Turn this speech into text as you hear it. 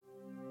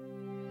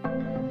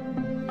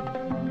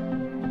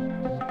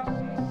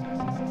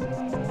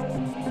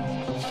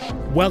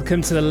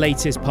Welcome to the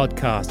latest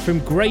podcast from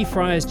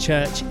Greyfriars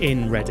Church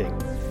in Reading.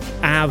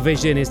 Our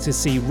vision is to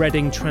see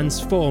Reading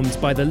transformed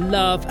by the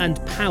love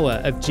and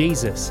power of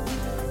Jesus.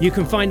 You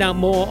can find out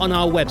more on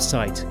our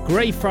website,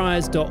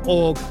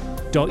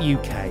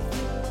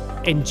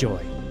 greyfriars.org.uk.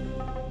 Enjoy.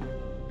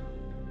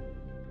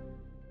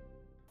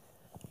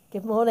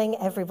 Good morning,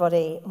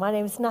 everybody. My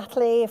name is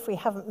Natalie. If we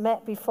haven't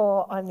met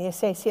before, I'm the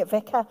Associate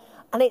Vicar,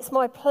 and it's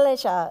my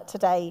pleasure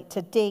today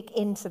to dig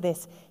into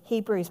this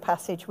Hebrews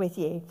passage with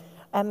you.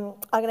 I'm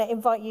going to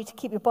invite you to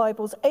keep your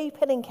Bibles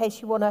open in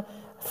case you want to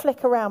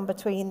flick around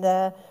between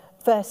the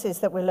verses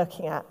that we're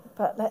looking at.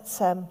 But let's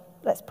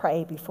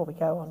pray before we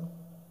go on.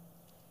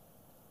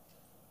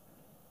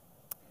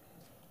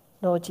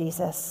 Lord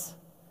Jesus,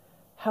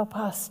 help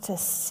us to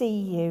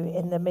see you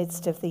in the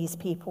midst of these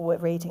people we're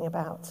reading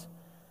about.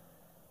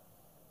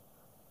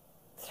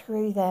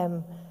 Through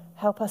them,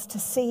 help us to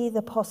see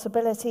the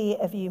possibility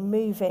of you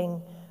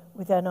moving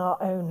within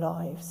our own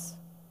lives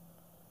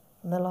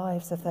and the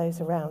lives of those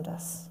around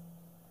us.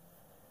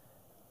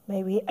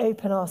 May we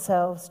open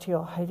ourselves to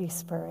your Holy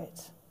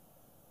Spirit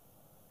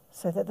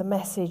so that the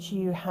message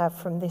you have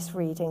from this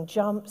reading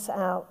jumps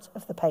out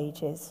of the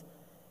pages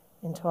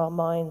into our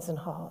minds and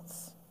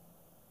hearts.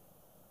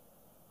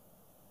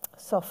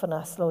 Soften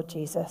us, Lord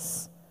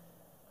Jesus,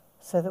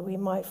 so that we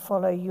might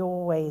follow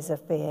your ways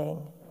of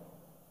being,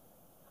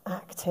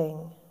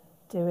 acting,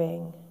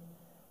 doing,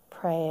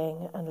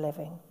 praying and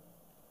living.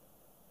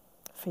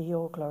 For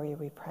your glory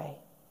we pray.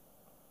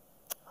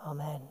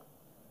 Amen.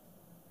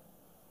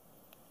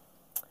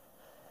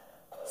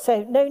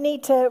 So no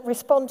need to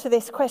respond to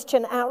this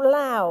question out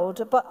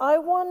loud, but I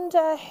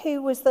wonder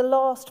who was the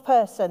last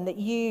person that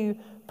you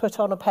put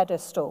on a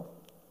pedestal?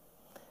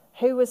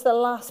 Who was the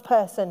last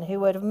person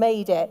who would have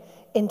made it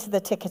into the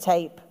ticker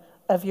tape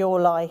of your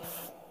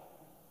life?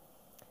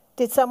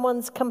 Did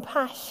someone's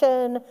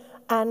compassion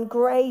and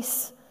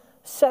grace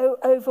so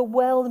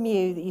overwhelm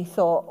you that you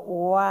thought,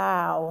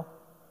 wow?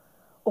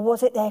 Or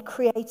was it their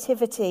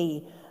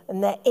creativity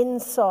and their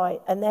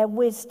insight and their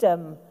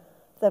wisdom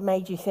that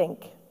made you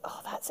think,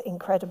 oh, that's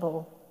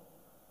incredible?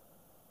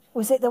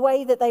 Was it the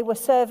way that they were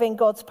serving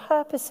God's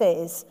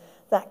purposes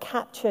that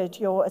captured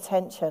your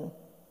attention?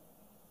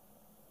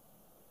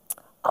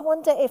 I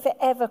wonder if it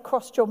ever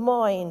crossed your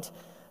mind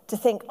to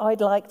think,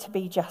 I'd like to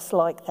be just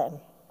like them.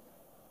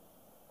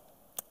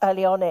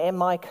 Early on in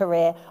my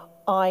career,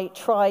 I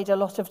tried a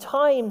lot of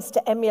times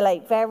to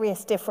emulate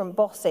various different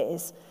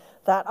bosses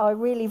that I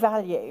really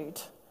valued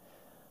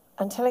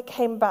until it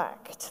came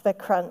back to the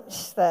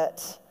crunch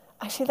that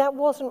actually that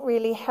wasn't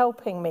really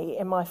helping me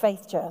in my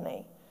faith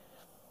journey.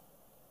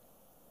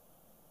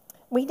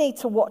 We need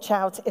to watch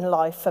out in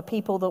life for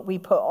people that we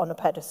put on a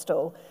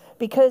pedestal,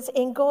 because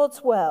in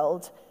God's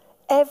world,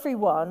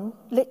 everyone,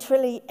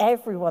 literally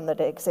everyone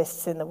that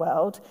exists in the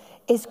world,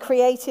 is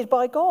created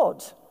by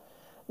God.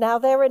 Now,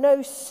 there are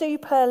no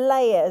super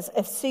layers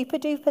of super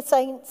duper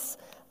saints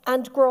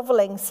and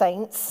groveling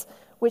saints,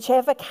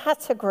 whichever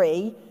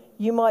category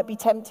you might be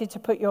tempted to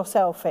put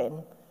yourself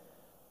in.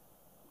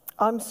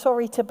 I'm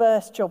sorry to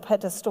burst your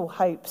pedestal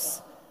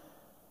hopes,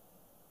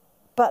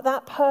 but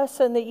that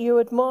person that you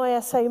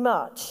admire so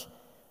much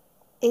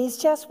is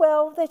just,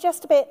 well, they're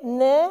just a bit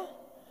nah.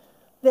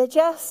 They're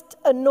just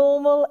a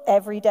normal,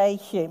 everyday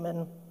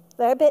human.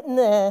 They're a bit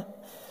nah.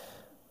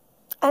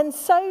 And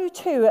so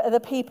too are the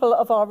people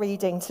of our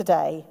reading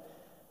today.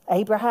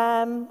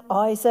 Abraham,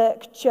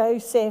 Isaac,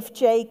 Joseph,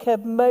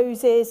 Jacob,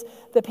 Moses,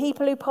 the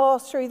people who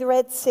passed through the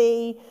Red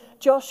Sea,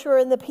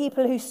 Joshua and the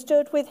people who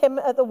stood with him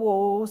at the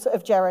walls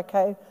of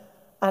Jericho,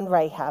 and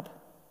Rahab.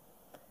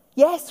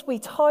 Yes, we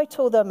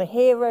title them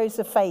heroes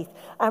of faith,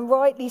 and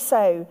rightly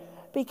so,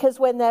 because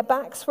when their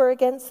backs were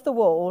against the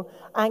wall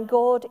and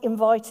God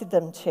invited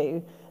them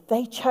to,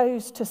 they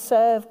chose to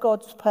serve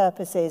God's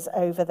purposes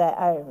over their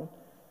own.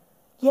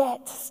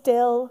 Yet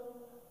still,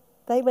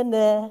 they were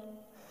there.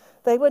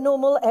 They were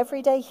normal,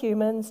 everyday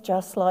humans,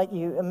 just like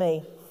you and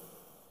me.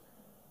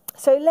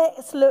 So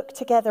let's look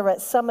together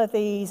at some of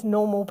these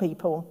normal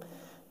people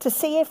to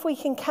see if we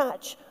can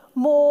catch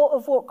more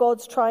of what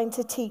God's trying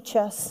to teach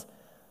us,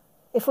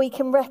 if we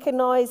can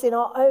recognize in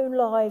our own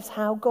lives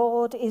how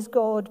God is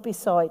God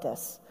beside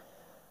us,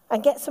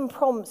 and get some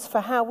prompts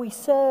for how we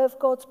serve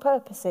God's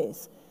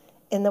purposes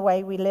in the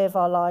way we live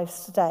our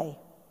lives today.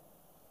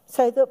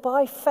 So that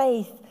by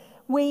faith,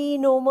 we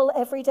normal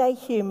everyday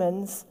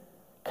humans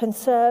can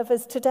serve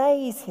as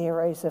today's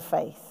heroes of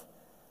faith.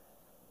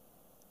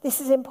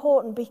 This is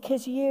important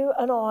because you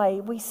and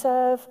I, we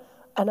serve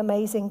an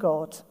amazing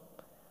God.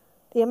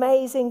 The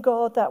amazing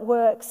God that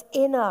works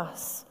in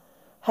us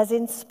has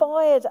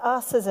inspired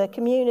us as a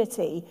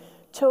community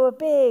to a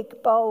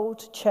big,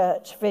 bold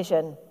church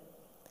vision,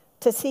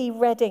 to see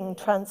Reading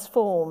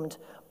transformed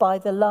by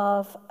the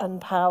love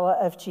and power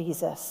of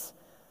Jesus.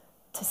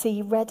 To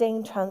see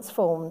Reading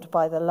transformed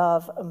by the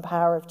love and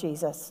power of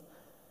Jesus.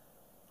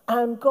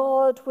 And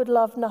God would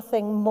love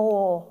nothing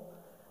more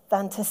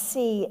than to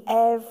see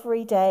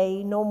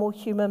everyday normal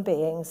human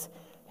beings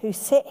who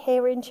sit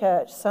here in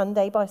church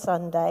Sunday by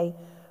Sunday,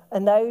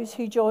 and those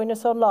who join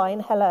us online,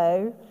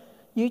 hello,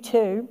 you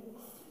too,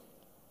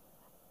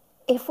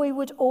 if we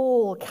would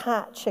all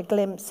catch a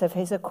glimpse of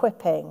his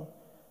equipping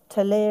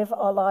to live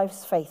our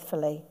lives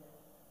faithfully,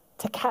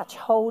 to catch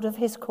hold of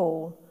his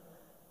call,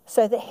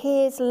 so that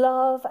his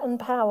love and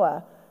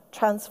power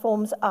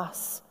transforms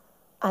us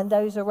and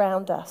those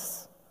around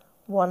us,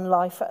 one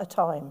life at a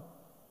time.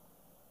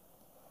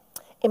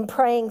 In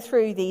praying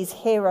through these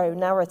hero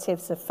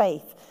narratives of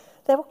faith,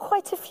 there were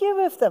quite a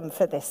few of them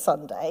for this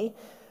Sunday,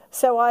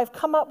 so I've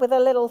come up with a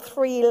little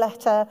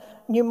 3-letter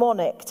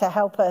mnemonic to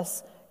help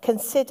us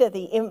consider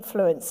the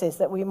influences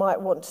that we might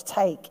want to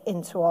take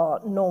into our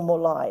normal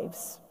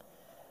lives.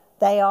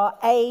 They are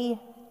A,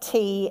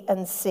 T,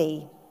 and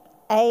C.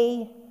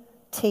 A,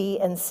 T,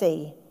 and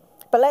C.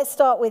 But let's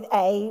start with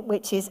A,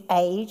 which is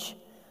age.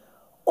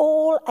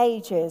 All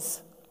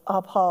ages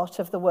are part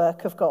of the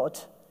work of God.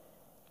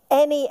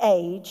 Any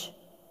age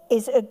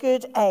is a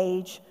good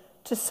age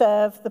to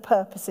serve the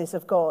purposes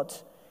of God.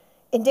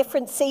 In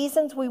different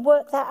seasons, we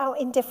work that out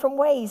in different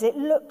ways. It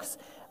looks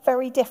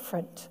very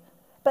different.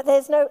 But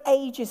there's no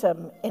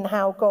ageism in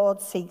how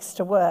God seeks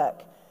to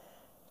work.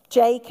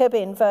 Jacob,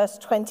 in verse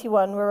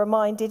 21, we're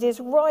reminded, is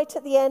right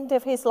at the end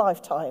of his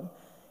lifetime.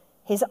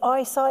 His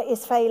eyesight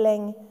is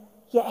failing,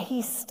 yet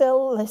he's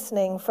still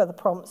listening for the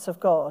prompts of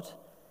God.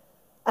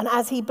 And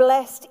as he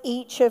blessed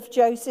each of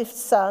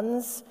Joseph's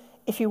sons,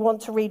 if you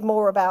want to read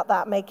more about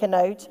that, make a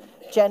note.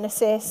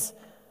 Genesis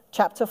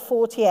chapter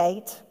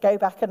 48, go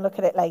back and look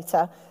at it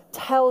later,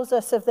 tells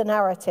us of the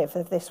narrative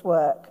of this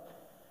work.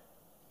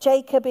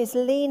 Jacob is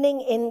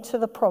leaning into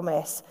the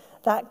promise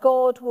that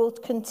God will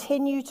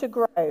continue to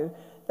grow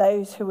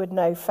those who would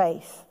know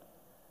faith.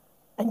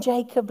 And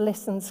Jacob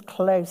listens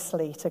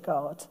closely to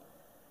God.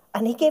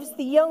 And he gives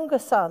the younger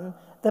son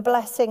the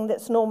blessing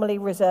that's normally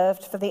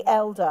reserved for the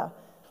elder,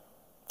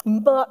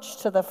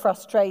 much to the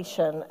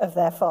frustration of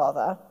their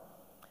father.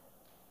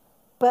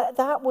 But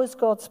that was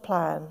God's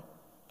plan,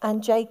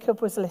 and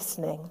Jacob was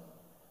listening.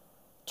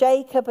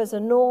 Jacob, as a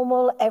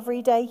normal,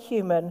 everyday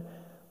human,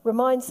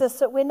 reminds us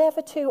that we're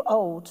never too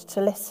old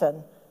to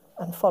listen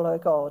and follow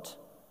God.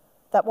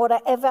 That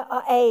whatever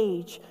our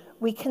age,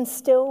 we can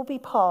still be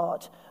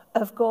part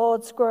of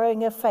God's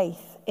growing of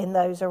faith in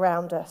those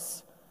around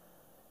us.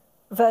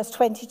 Verse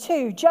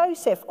 22,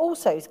 Joseph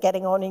also is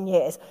getting on in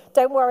years.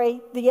 Don't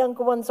worry, the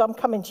younger ones, I'm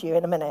coming to you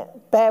in a minute.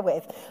 Bear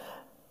with.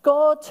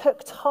 God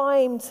took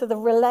time to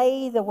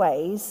relay the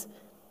ways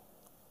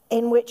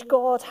in which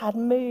God had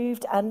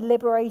moved and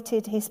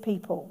liberated his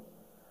people.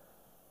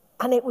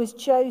 And it was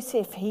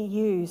Joseph he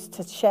used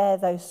to share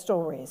those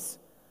stories.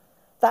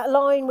 That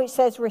line which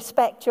says,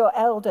 respect your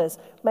elders,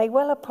 may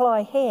well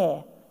apply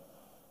here.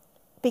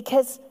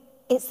 Because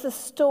it's the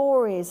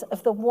stories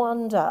of the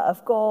wonder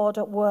of God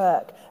at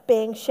work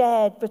being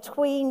shared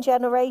between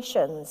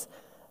generations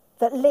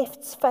that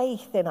lifts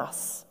faith in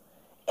us.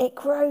 It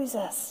grows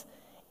us.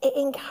 It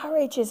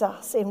encourages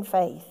us in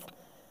faith.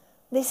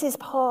 This is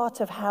part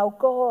of how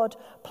God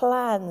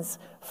plans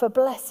for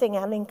blessing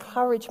and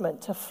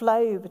encouragement to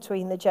flow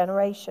between the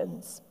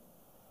generations.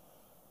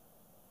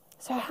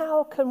 So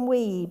how can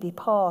we be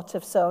part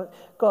of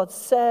God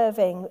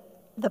serving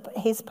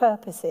his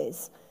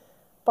purposes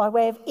by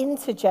way of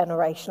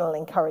intergenerational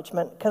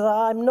encouragement? Because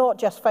I'm not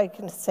just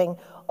focusing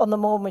on the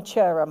more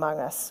mature among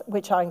us,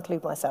 which I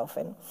include myself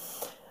in.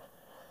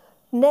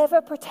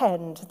 Never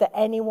pretend that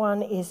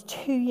anyone is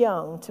too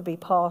young to be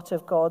part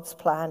of God's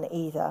plan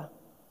either.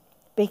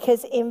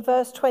 Because in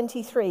verse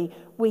 23,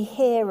 we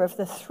hear of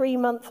the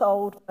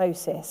 3-month-old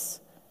Moses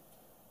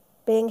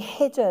being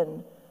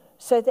hidden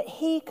so that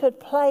he could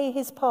play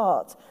his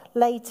part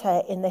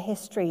later in the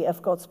history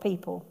of God's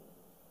people.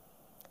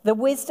 The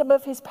wisdom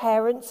of his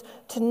parents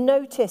to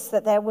notice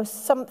that there was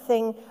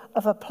something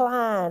of a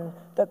plan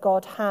that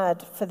God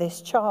had for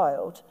this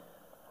child,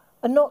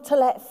 and not to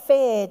let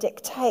fear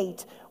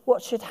dictate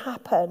what should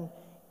happen,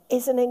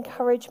 is an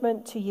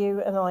encouragement to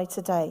you and I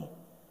today.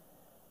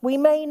 We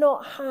may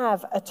not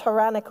have a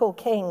tyrannical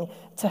king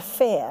to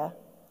fear,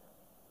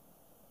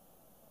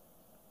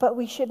 but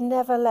we should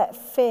never let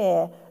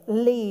fear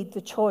lead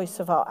the choice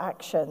of our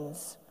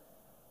actions.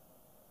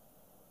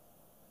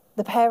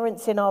 The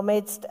parents in our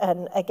midst,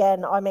 and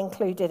again, I'm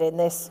included in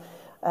this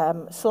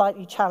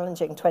slightly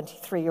challenging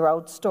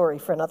 23-year-old story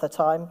for another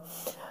time.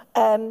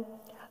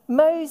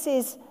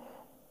 Moses,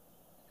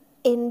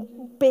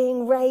 in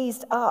being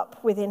raised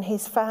up within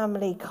his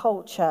family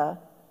culture,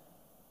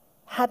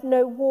 had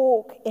no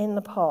walk in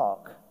the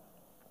park.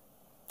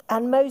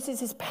 And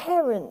Moses'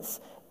 parents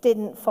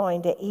didn't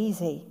find it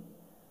easy.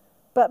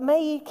 But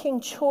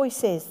making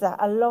choices that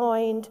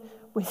aligned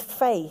with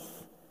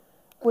faith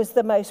was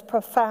the most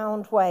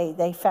profound way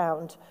they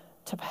found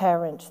to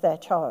parent their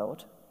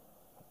child.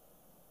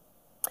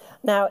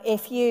 Now,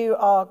 if you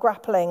are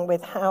grappling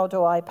with how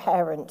do I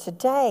parent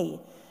today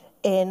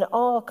in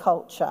our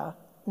culture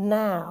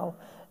now,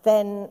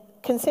 then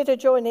consider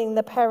joining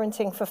the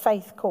Parenting for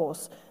Faith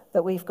course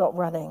that we've got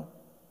running.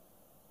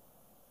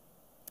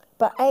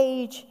 But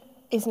age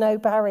is no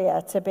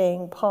barrier to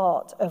being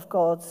part of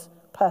God's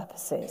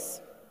purposes.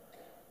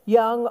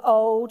 Young,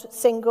 old,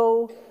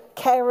 single,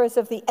 carers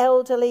of the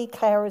elderly,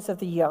 carers of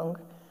the young.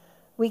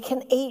 We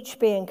can each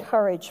be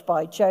encouraged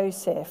by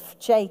Joseph,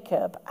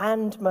 Jacob,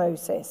 and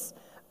Moses,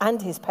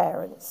 and his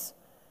parents.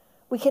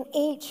 We can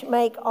each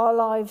make our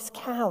lives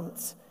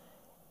count,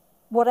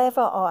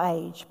 whatever our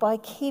age, by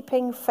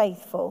keeping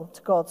faithful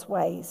to God's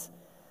ways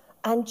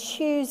and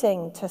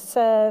choosing to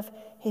serve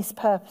his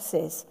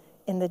purposes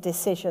in the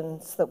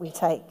decisions that we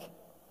take.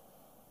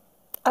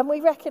 And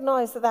we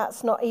recognise that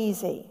that's not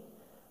easy,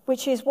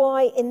 which is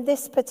why in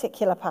this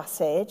particular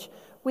passage,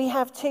 we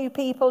have two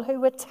people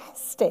who were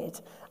tested,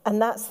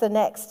 and that's the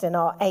next in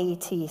our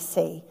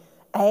ATC,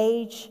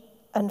 age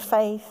and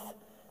faith,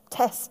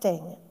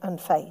 testing and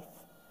faith.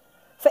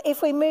 For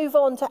if we move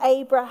on to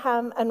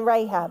Abraham and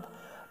Rahab,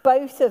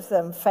 both of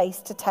them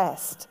faced a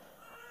test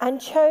and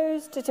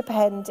chose to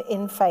depend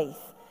in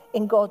faith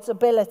in God's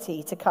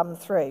ability to come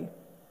through.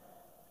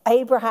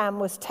 Abraham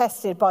was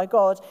tested by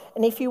God,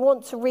 and if you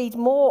want to read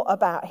more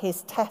about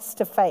his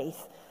test of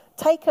faith,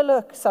 take a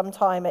look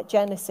sometime at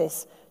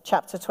Genesis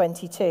chapter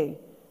 22.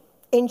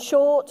 In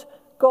short,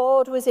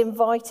 God was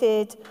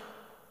invited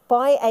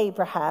by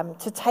Abraham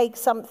to take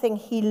something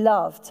he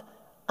loved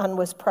and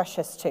was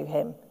precious to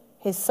him,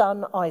 his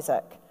son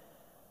Isaac.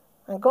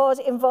 And God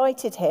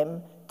invited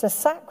him to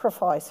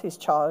sacrifice his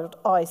child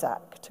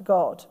Isaac to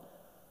God.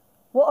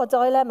 What a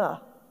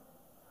dilemma.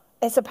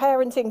 It's a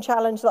parenting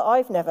challenge that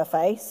I've never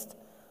faced.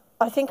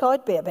 I think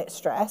I'd be a bit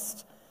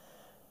stressed.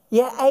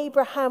 Yet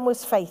Abraham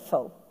was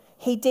faithful.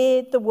 He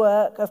did the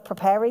work of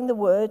preparing the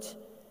wood.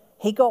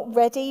 He got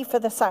ready for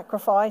the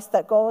sacrifice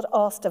that God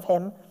asked of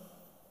him.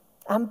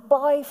 And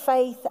by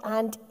faith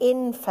and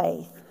in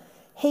faith,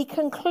 he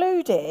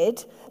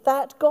concluded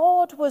that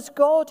God was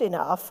God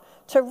enough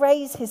to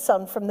raise his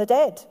son from the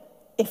dead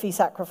if he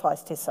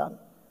sacrificed his son.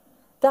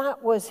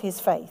 That was his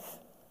faith.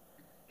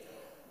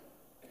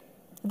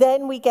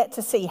 Then we get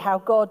to see how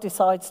God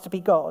decides to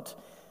be God.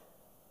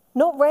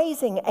 Not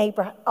raising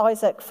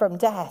Isaac from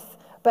death,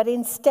 but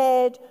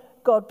instead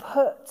God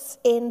puts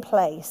in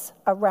place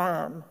a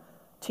ram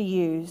to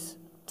use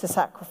to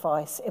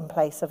sacrifice in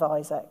place of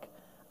Isaac.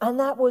 And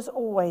that was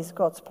always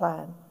God's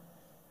plan.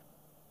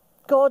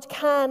 God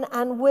can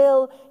and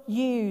will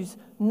use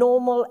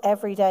normal,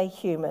 everyday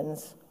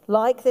humans,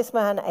 like this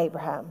man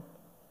Abraham.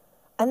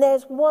 And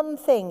there's one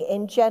thing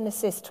in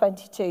Genesis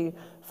 22,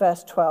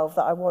 verse 12,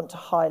 that I want to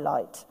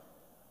highlight.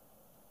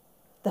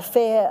 The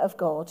fear of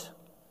God.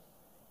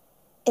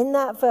 In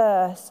that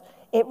verse,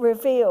 it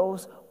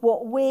reveals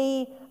what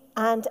we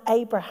and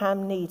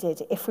Abraham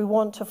needed if we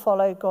want to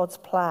follow God's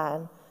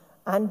plan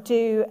and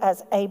do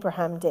as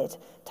Abraham did,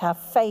 to have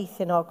faith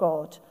in our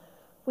God.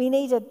 We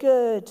need a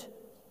good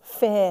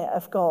fear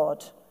of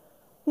God.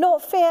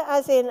 Not fear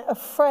as in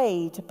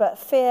afraid, but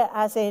fear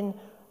as in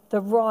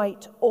the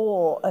right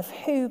awe of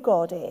who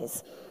God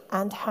is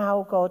and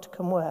how God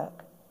can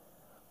work.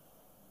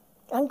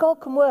 And God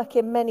can work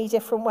in many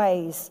different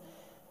ways.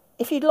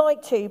 If you'd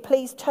like to,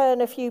 please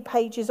turn a few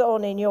pages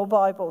on in your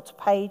Bible to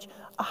page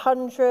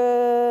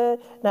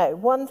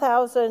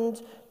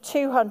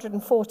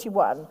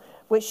 1241,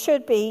 which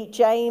should be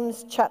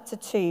James chapter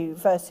 2,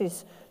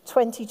 verses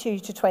 22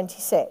 to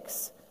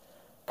 26.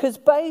 Because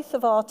both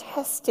of our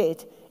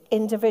tested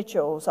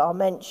individuals are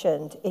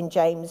mentioned in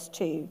James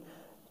 2,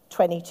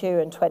 22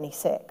 and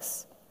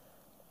 26.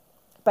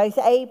 Both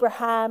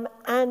Abraham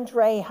and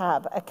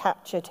Rahab are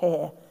captured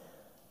here.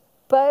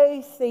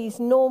 Both these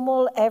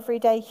normal,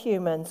 everyday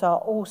humans are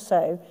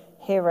also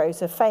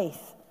heroes of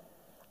faith.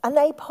 And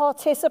they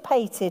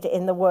participated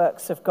in the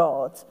works of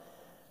God.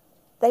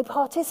 They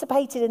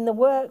participated in the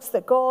works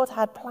that God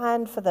had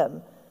planned for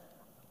them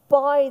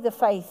by the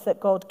faith that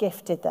God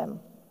gifted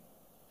them.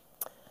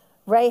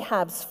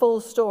 Rahab's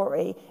full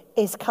story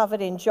is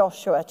covered in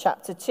Joshua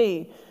chapter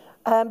 2,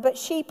 but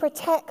she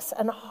protects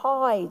and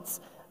hides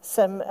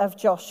some of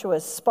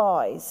Joshua's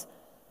spies,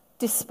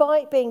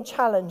 despite being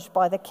challenged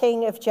by the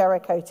king of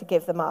Jericho to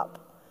give them up.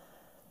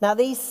 Now,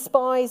 these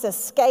spies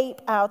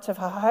escape out of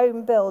her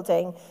home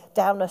building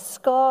down a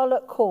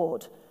scarlet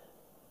cord,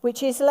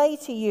 which is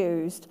later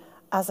used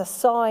as a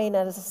sign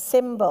and as a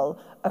symbol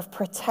of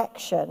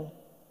protection.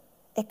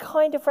 It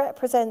kind of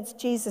represents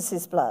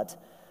Jesus' blood.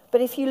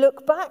 But if you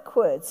look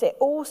backwards, it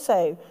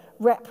also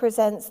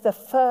represents the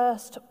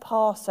first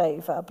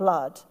Passover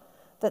blood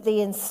that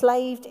the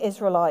enslaved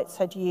Israelites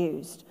had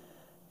used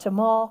to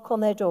mark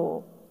on their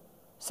door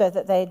so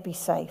that they'd be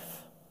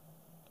safe.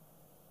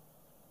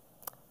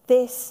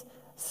 This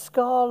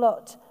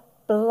scarlet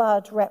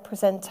blood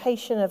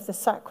representation of the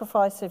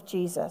sacrifice of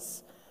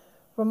Jesus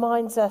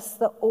reminds us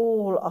that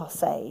all are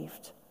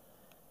saved,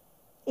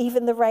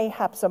 even the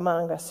Rahabs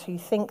among us who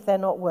think they're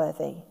not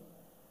worthy.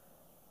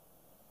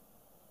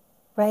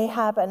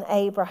 Rahab and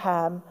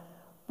Abraham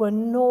were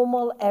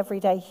normal,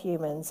 everyday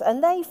humans,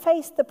 and they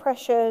faced the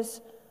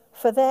pressures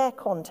for their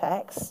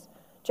context,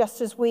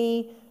 just as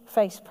we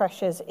face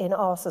pressures in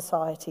our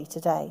society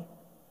today.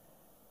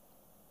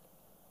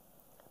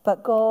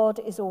 But God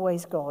is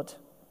always God.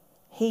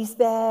 He's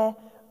there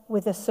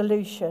with a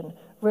solution,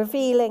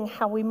 revealing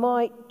how we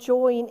might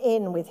join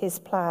in with his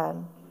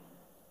plan.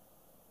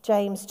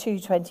 James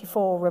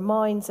 2:24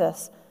 reminds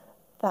us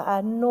that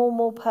a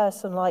normal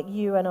person like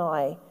you and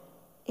I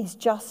is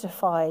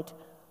justified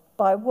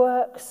by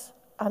works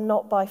and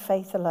not by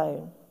faith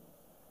alone.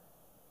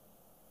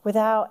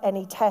 Without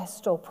any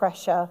test or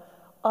pressure,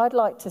 I'd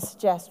like to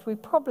suggest we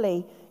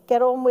probably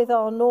get on with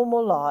our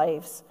normal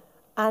lives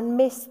and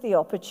miss the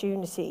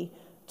opportunity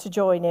to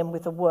join in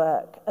with the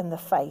work and the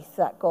faith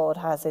that God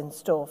has in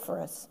store for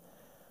us.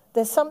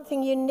 There's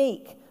something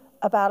unique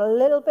about a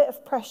little bit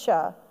of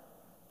pressure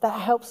that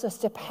helps us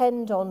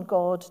depend on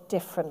God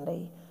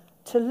differently,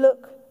 to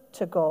look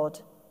to God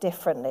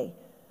differently.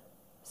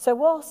 So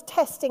whilst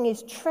testing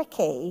is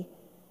tricky,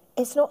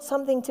 it's not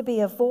something to be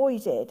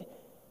avoided.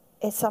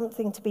 It's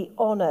something to be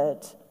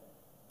honoured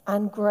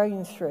and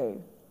grown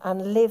through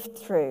and lived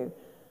through.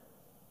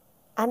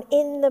 And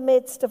in the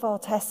midst of our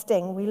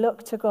testing, we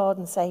look to God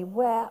and say,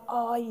 "Where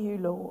are you,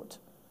 Lord?"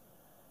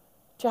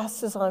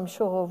 Just as I'm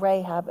sure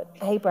Rahab and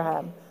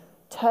Abraham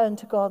turned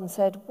to God and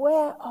said,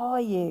 "Where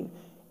are you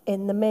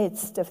in the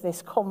midst of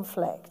this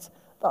conflict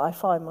that I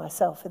find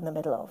myself in the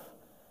middle of?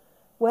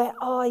 Where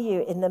are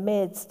you in the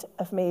midst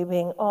of me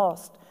being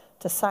asked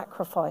to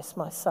sacrifice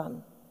my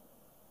son?"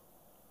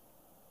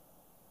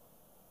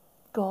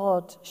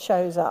 God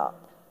shows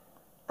up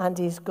and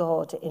is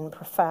God in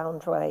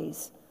profound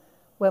ways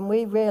when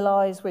we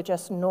realise we're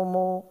just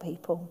normal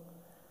people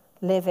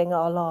living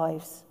our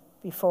lives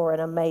before an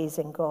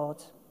amazing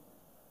God.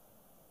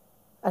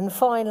 And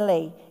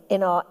finally,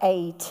 in our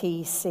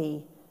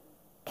ATC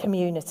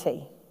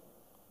community,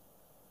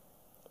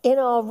 in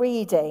our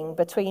reading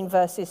between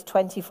verses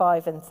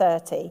 25 and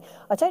 30,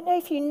 I don't know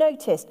if you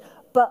noticed,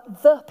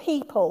 but the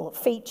people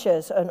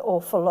features an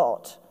awful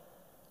lot.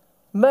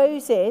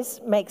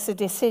 Moses makes a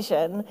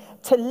decision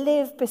to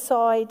live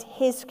beside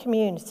his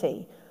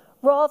community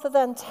rather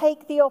than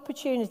take the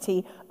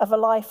opportunity of a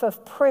life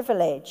of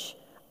privilege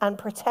and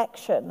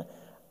protection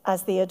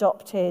as the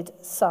adopted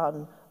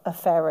son of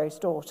Pharaoh's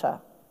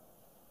daughter.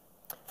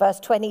 Verse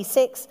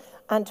 26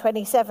 and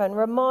 27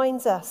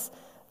 reminds us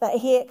that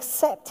he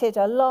accepted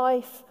a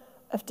life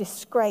of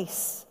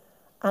disgrace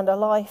and a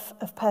life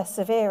of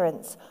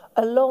perseverance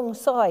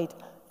alongside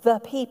the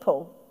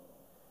people.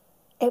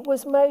 It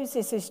was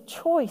Moses'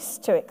 choice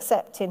to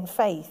accept in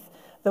faith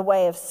the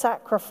way of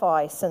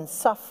sacrifice and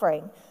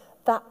suffering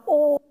that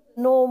all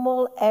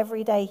normal,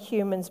 everyday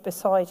humans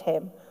beside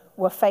him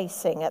were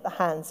facing at the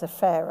hands of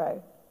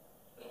Pharaoh.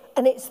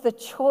 And it's the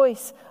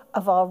choice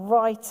of our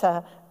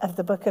writer of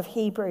the book of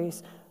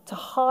Hebrews to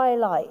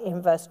highlight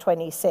in verse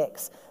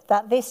 26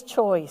 that this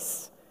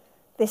choice,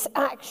 this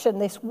action,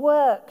 this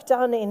work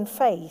done in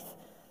faith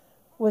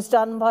was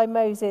done by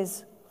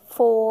Moses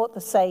for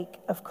the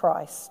sake of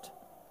Christ.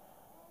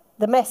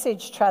 The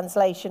Message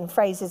translation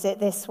phrases it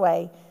this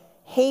way: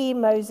 he,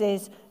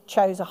 Moses,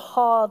 chose a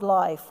hard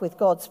life with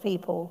God's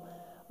people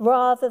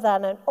rather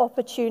than an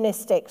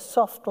opportunistic,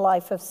 soft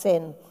life of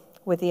sin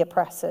with the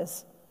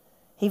oppressors.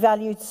 He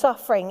valued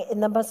suffering in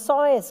the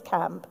Messiah's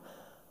camp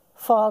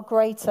far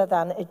greater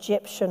than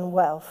Egyptian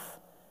wealth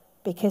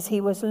because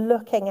he was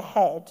looking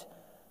ahead,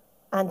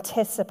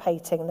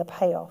 anticipating the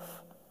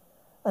payoff.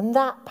 And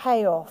that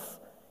payoff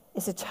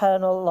is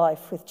eternal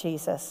life with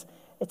Jesus,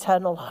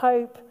 eternal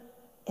hope,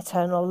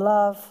 eternal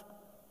love,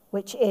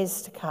 which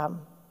is to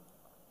come.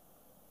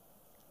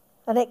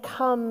 And it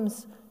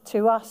comes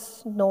to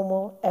us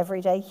normal,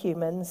 everyday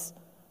humans,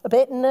 a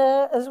bit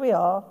as we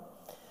are.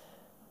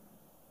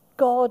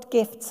 God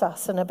gifts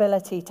us an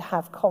ability to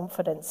have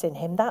confidence in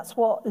him. That's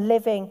what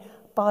living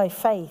by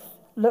faith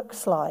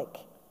looks like.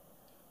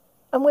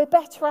 And we're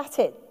better at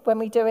it when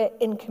we do it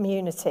in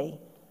community.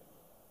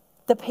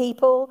 The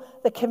people,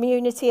 the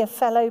community of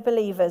fellow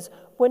believers,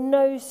 were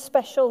no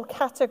special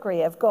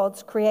category of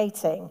God's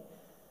creating.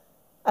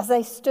 As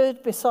they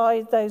stood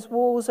beside those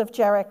walls of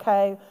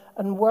Jericho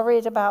and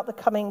worried about the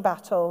coming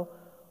battle,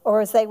 or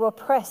as they were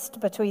pressed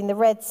between the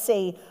Red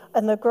Sea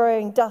and the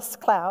growing dust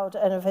cloud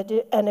of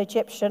an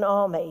Egyptian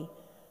army,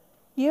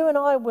 you and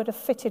I would have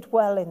fitted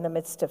well in the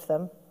midst of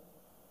them.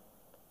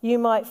 You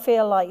might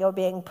feel like you're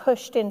being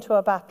pushed into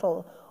a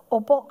battle or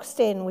boxed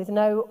in with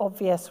no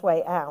obvious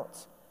way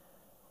out.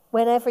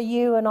 Whenever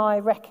you and I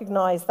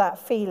recognize that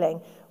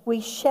feeling, we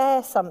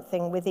share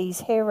something with these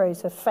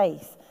heroes of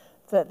faith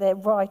that the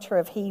writer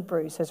of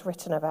Hebrews has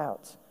written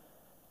about.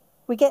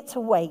 We get to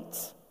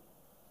wait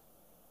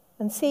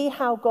and see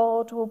how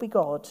God will be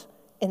God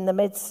in the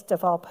midst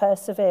of our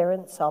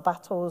perseverance, our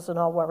battles, and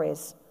our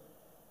worries.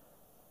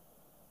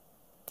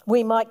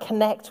 We might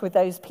connect with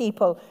those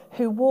people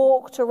who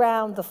walked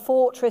around the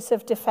fortress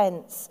of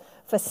defense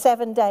for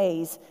 7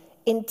 days,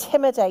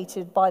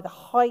 intimidated by the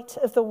height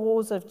of the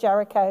walls of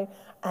Jericho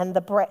and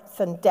the breadth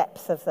and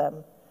depth of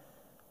them.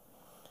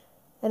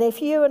 And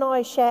if you and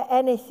I share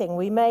anything,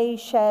 we may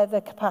share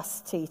the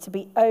capacity to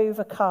be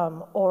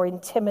overcome or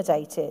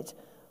intimidated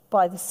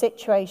by the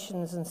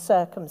situations and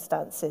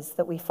circumstances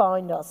that we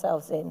find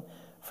ourselves in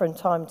from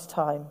time to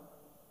time.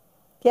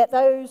 Yet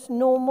those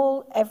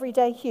normal,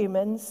 everyday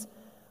humans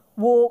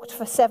walked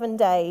for 7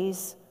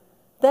 days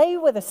They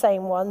were the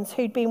same ones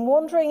who'd been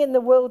wandering in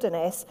the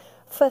wilderness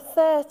for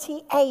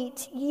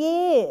 38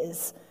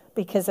 years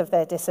because of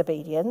their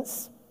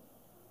disobedience.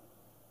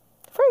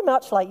 Very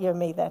much like you and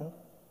me then.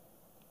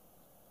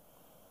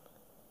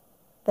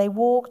 They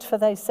walked for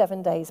those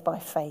 7 days by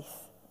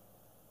faith.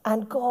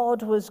 And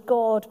God was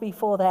God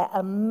before their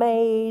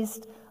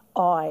amazed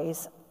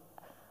eyes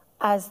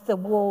as the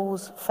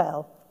walls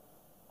fell.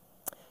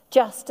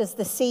 Just as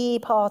the sea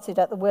parted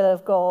at the will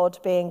of God,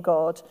 being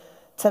God,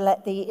 to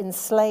let the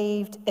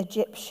enslaved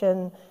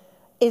Egyptian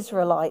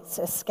Israelites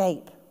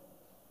escape.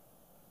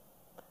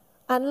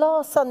 And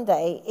last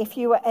Sunday, if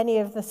you were any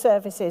of the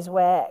services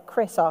where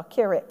Chris, our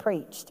curate,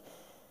 preached,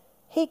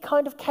 he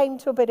kind of came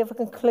to a bit of a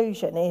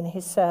conclusion in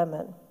his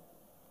sermon.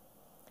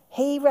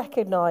 He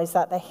recognised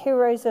that the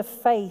heroes of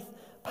faith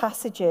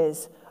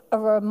passages are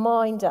a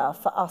reminder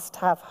for us to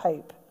have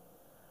hope.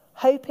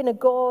 Hope in a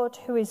God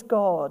who is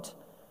God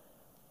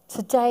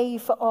today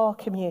for our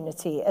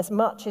community, as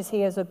much as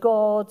he is a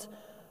God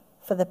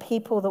for the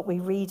people that we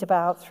read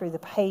about through the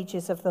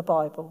pages of the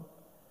Bible.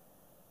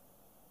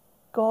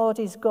 God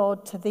is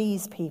God to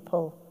these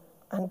people,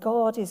 and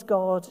God is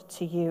God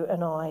to you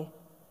and I.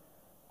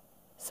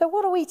 So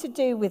what are we to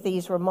do with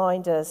these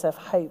reminders of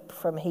hope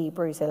from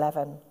Hebrews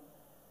 11?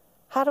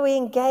 How do we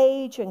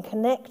engage and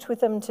connect with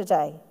them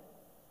today?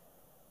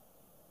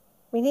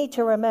 We need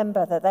to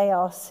remember that they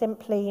are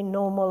simply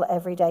normal,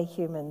 everyday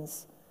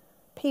humans.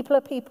 People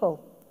are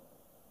people,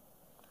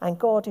 and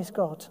God is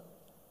God.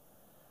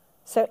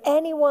 So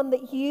anyone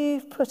that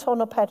you've put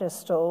on a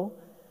pedestal,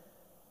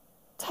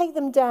 take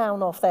them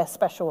down off their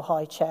special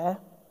high chair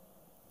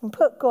and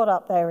put God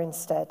up there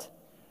instead.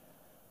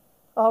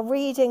 Our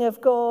reading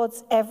of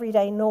God's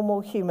everyday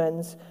normal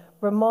humans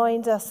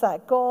remind us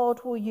that God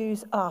will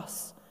use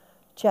us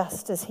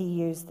just as he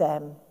used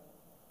them.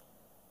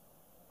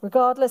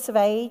 Regardless of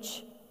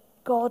age,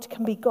 God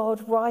can be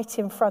God right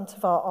in front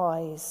of our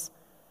eyes.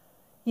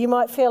 You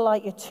might feel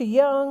like you're too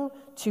young,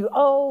 too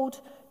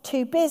old,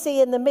 too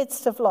busy in the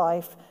midst of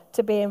life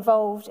to be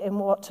involved in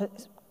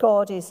what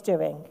God is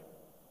doing.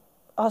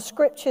 Our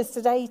scriptures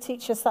today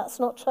teach us that's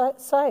not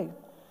so.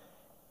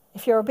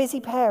 If you're a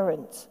busy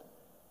parent,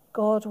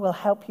 God will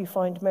help you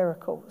find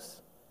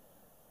miracles.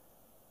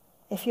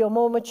 If you're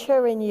more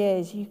mature in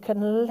years, you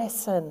can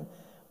listen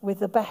with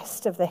the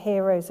best of the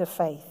heroes of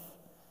faith.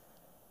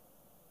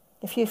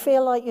 If you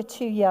feel like you're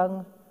too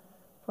young,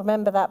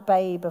 remember that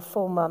babe of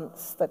 4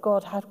 months that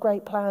God had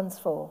great plans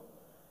for.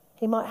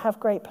 He might have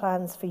great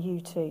plans for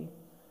you too.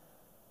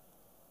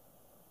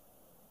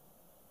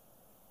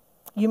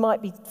 You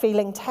might be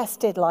feeling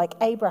tested like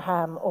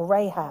Abraham or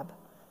Rahab.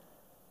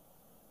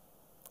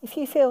 If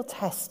you feel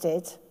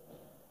tested,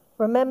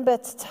 remember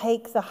to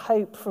take the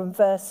hope from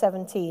verse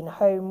 17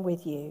 home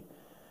with you,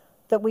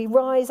 that we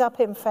rise up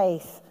in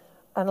faith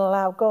and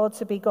allow God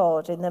to be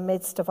God in the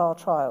midst of our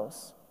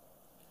trials.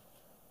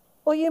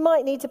 Or you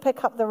might need to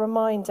pick up the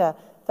reminder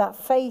that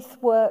faith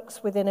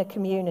works within a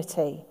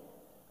community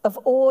of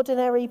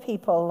ordinary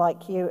people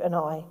like you and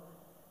I.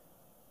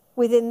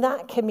 Within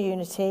that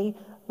community,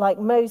 like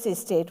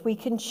Moses did, we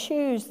can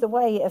choose the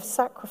way of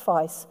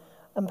sacrifice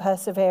and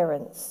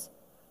perseverance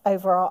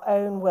over our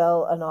own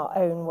will and our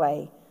own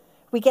way.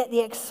 We get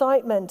the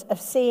excitement of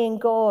seeing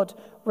God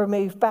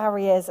remove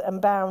barriers and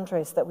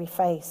boundaries that we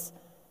face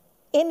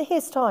in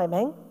his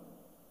timing,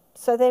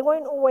 so they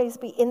won't always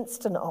be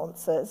instant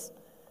answers,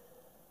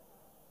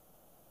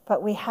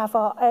 but we have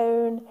our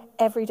own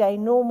everyday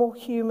normal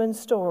human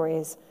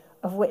stories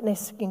of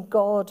witnessing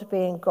God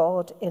being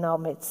God in our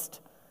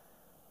midst,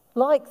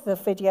 like the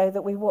video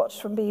that we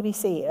watched from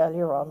BBC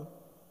earlier on.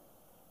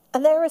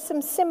 And there are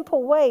some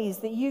simple ways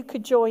that you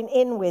could join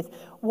in with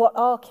what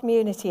our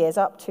community is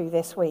up to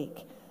this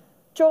week.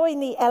 Join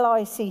the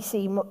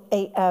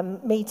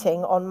LICC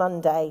meeting on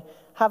Monday.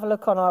 Have a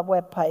look on our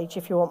webpage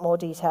if you want more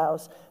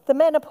details. The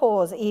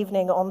menopause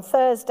evening on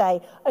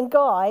Thursday. And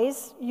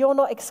guys, you're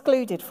not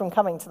excluded from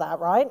coming to that,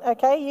 right?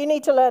 Okay, you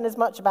need to learn as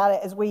much about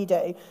it as we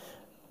do.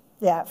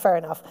 Yeah, fair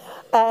enough.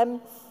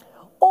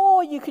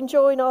 Or you can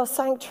join our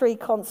Sanctuary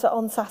concert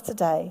on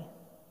Saturday.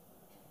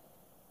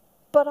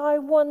 But I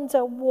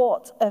wonder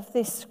what of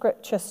this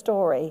scripture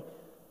story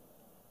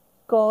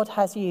God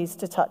has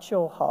used to touch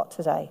your heart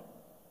today.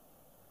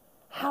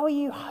 How are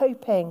you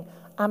hoping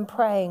and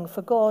praying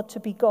for God to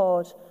be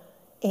God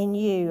in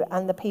you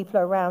and the people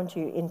around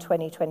you in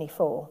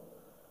 2024?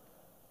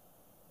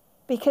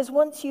 Because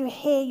once you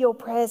hear your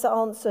prayers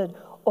answered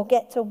or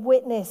get to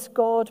witness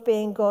God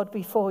being God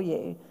before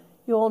you,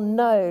 you'll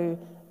know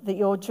that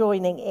you're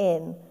joining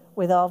in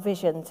with our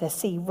vision to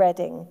see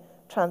Reading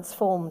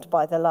transformed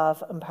by the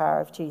love and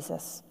power of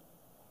Jesus.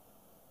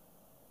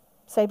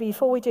 So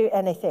before we do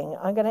anything,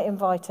 I'm going to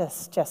invite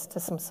us just to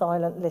some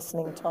silent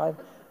listening time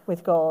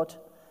with God.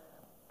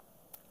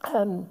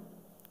 And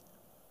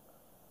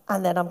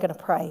then I'm going to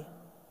pray.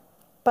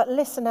 But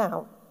listen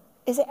out.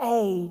 Is it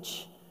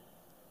age?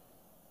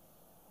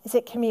 Is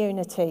it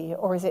community?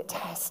 Or is it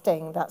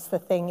testing? That's the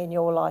thing in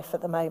your life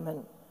at the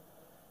moment.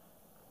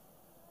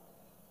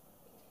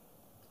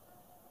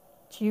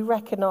 Do you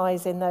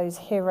recognize in those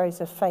heroes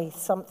of faith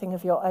something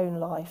of your own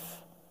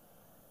life?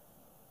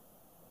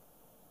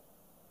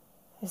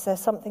 Is there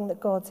something that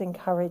God's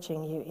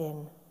encouraging you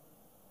in?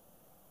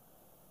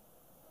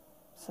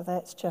 So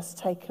let's just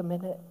take a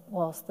minute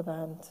whilst the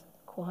band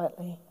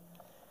quietly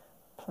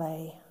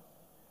play,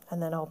 and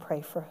then I'll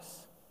pray for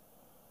us.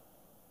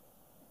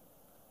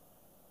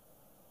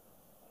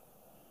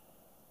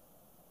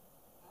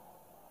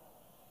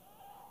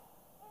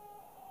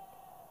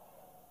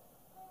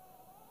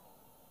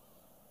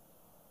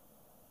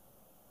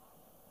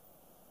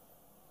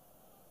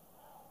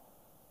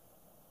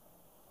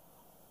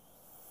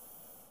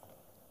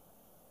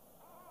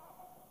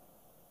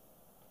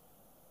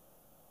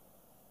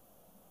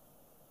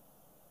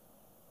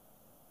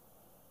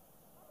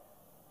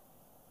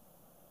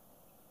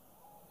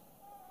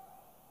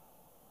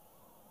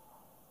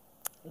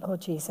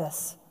 Lord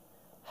Jesus,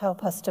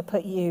 help us to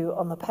put you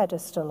on the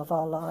pedestal of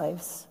our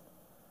lives.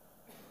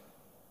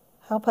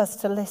 Help us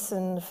to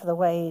listen for the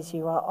ways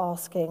you are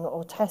asking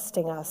or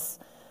testing us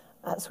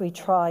as we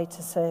try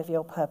to serve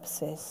your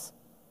purposes.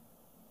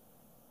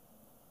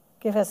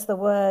 Give us the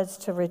words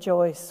to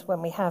rejoice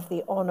when we have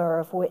the honor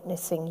of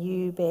witnessing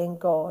you being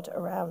God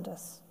around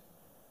us.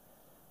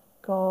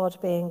 God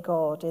being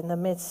God in the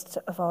midst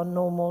of our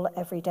normal,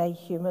 everyday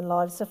human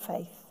lives of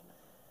faith.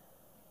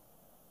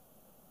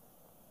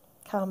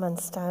 Come and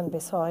stand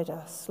beside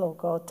us, Lord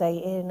God, day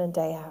in and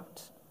day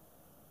out.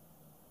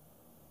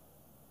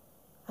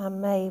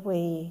 And may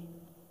we,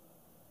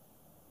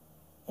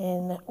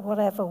 in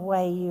whatever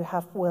way you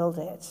have willed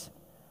it,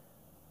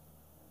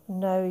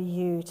 know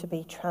you to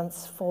be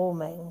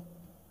transforming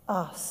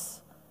us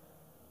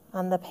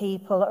and the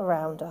people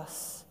around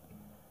us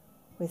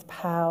with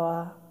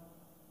power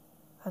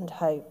and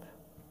hope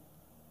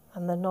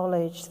and the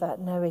knowledge that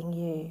knowing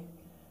you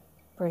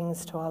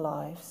brings to our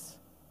lives.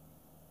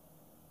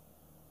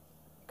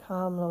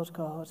 Come, Lord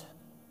God,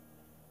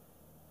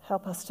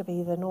 help us to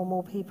be the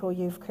normal people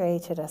you've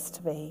created us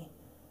to be.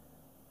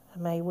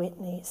 And may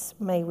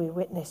we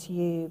witness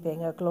you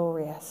being a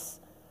glorious,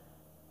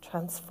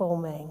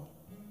 transforming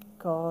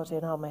God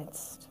in our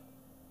midst.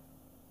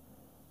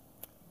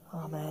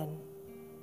 Amen.